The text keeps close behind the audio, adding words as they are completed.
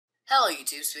Hello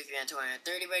YouTube, Speaker Antonio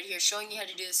 30 right here, showing you how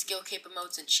to do the skillcape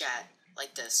emotes in chat,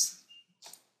 like this.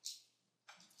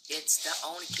 It's the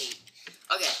only cape.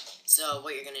 Okay, so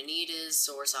what you're gonna need is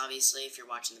source, obviously, if you're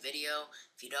watching the video.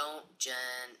 If you don't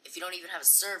even have a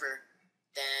server,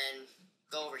 then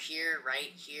go over here,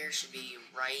 right here, should be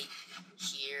right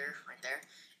here, right there,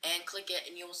 and click it,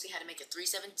 and you will see how to make a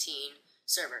 317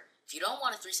 server. If you don't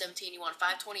want a 317, you want a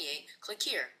 528, click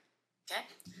here. Okay,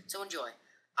 so enjoy.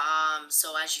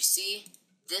 So as you see,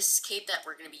 this cape that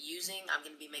we're going to be using, I'm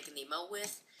going to be making the emote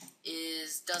with,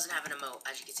 doesn't have an emote,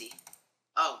 as you can see.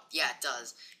 Oh, yeah, it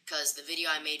does, because the video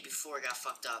I made before got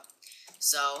fucked up.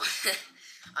 So,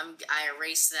 I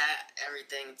erased that,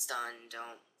 everything's done,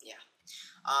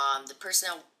 the person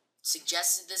that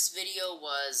suggested this video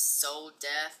was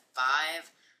SoulDeath5, I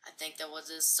think that was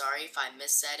it. Sorry if I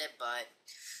missaid it, but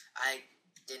I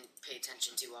didn't pay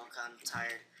attention too well, because I'm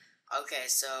tired. Okay,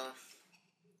 so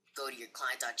go to your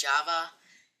client.java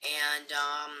and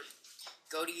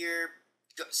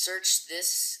search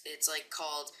this. It's like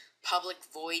called public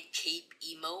void cape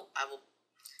emote. I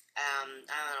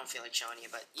don't feel like showing you,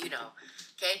 but you know.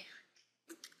 Okay.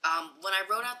 When I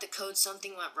wrote out the code,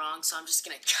 something went wrong, so I'm just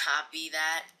gonna copy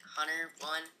that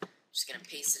Hunter1. I'm just gonna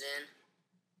paste it in,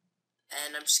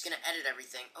 and I'm just gonna edit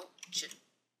everything. Oh shit.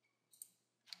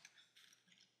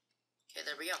 Okay,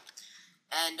 there we go.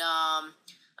 And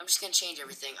I'm just gonna change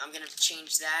everything. I'm gonna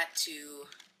change that to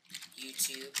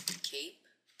YouTube cape.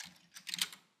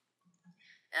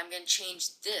 And I'm gonna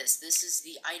change this. This is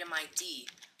the item ID,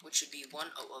 which would be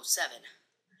 1007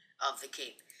 of the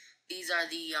cape. These are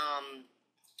the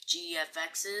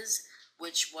GFXs,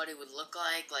 what it would look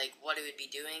like what it would be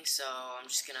doing. So I'm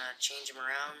just gonna change them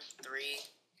around. 3,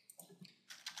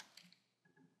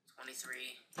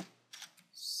 23,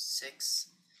 6,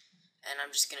 and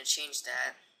I'm just gonna change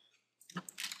that.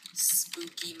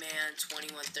 Spooky Man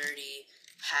 2130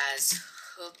 has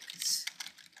hooked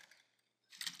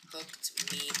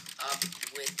me up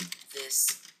with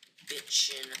this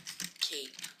bitchin'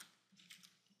 cape.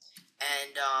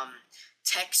 And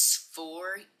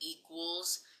text4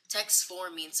 equals,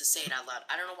 text4 means to say it out loud.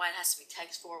 I don't know why it has to be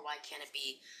text4. Why can't it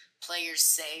be players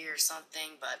say or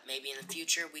something? But maybe in the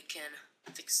future we can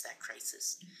fix that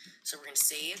crisis. So we're gonna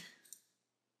save.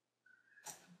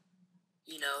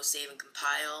 You know, save and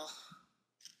compile.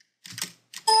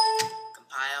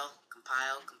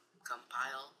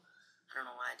 Compile. I don't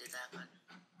know why I did that, but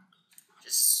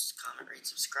just comment, rate,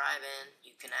 subscribe, and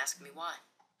you can ask me why.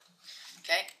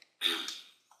 Okay?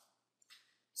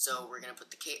 So we're gonna put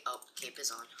the cape. Oh, the cape is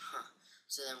on.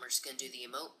 So then we're just gonna do the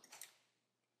emote,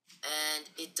 and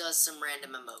it does some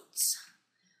random emotes.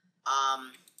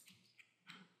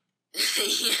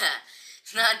 Yeah,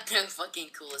 not the fucking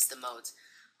coolest emotes.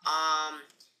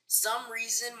 Some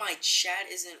reason my chat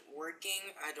isn't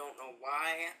working. I don't know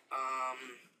why.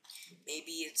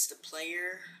 Maybe it's the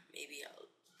player. Maybe I'll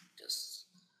just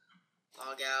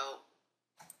log out,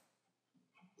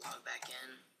 log back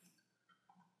in.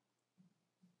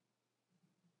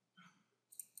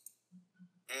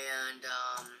 And,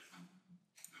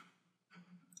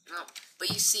 no. But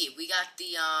you see, we got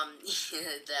the,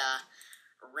 the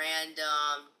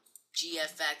random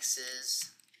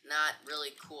GFXs. Not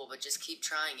really cool, but just keep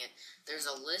trying it. There's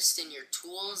a list in your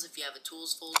tools if you have a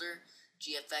tools folder,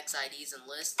 GFX IDs and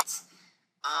lists.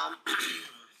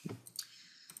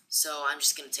 So I'm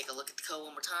just gonna take a look at the code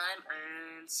one more time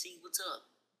and see what's up.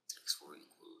 Text4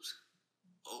 equals.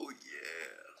 Oh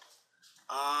yeah.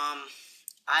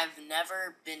 I've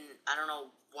never been. I don't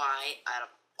know why. Out of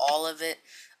all of it,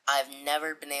 I've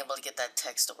never been able to get that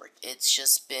text to work. It's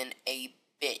just been a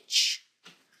bitch.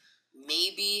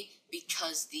 Maybe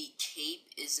because the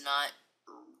cape is not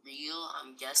real,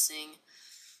 I'm guessing.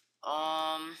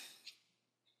 Let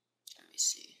me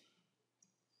see.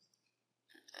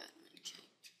 Admin cape.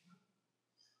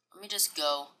 Let me just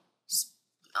go.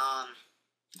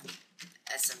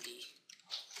 SMD.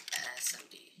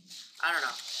 I don't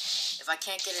know. If I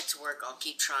can't get it to work, I'll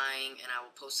keep trying, and I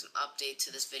will post an update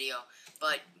to this video.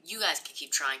 But you guys can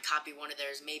keep trying. Copy one of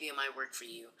theirs. Maybe it might work for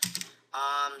you.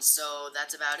 So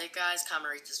that's about it, guys.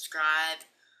 Comment, rate, subscribe.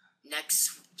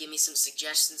 Next, give me some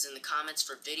suggestions in the comments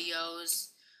for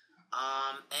videos.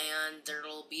 And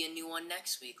there'll be a new one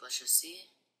next week. Let's just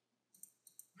see.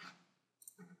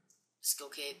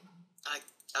 Skillcape.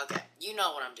 Okay, you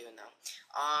know what I'm doing now.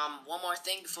 One more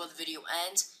thing before the video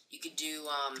ends. You could do,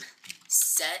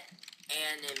 set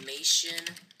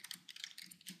animation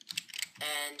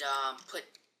and, put,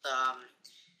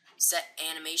 set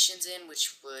animations in,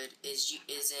 which is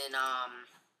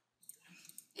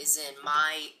in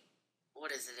my,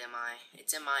 what is it in my,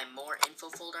 it's in my more info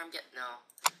folder.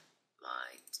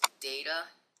 My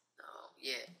data. No,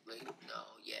 yeah, wait, no,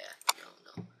 yeah,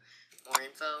 no. More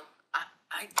info.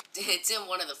 It's in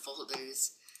one of the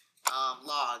folders.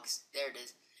 Logs. There it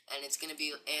is. And it's gonna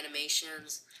be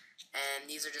animations, and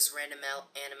these are just random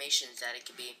animations that it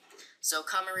could be. So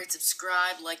comment, rate,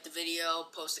 subscribe, like the video,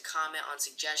 post a comment on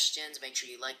suggestions. Make sure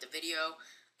you like the video,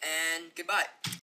 and goodbye.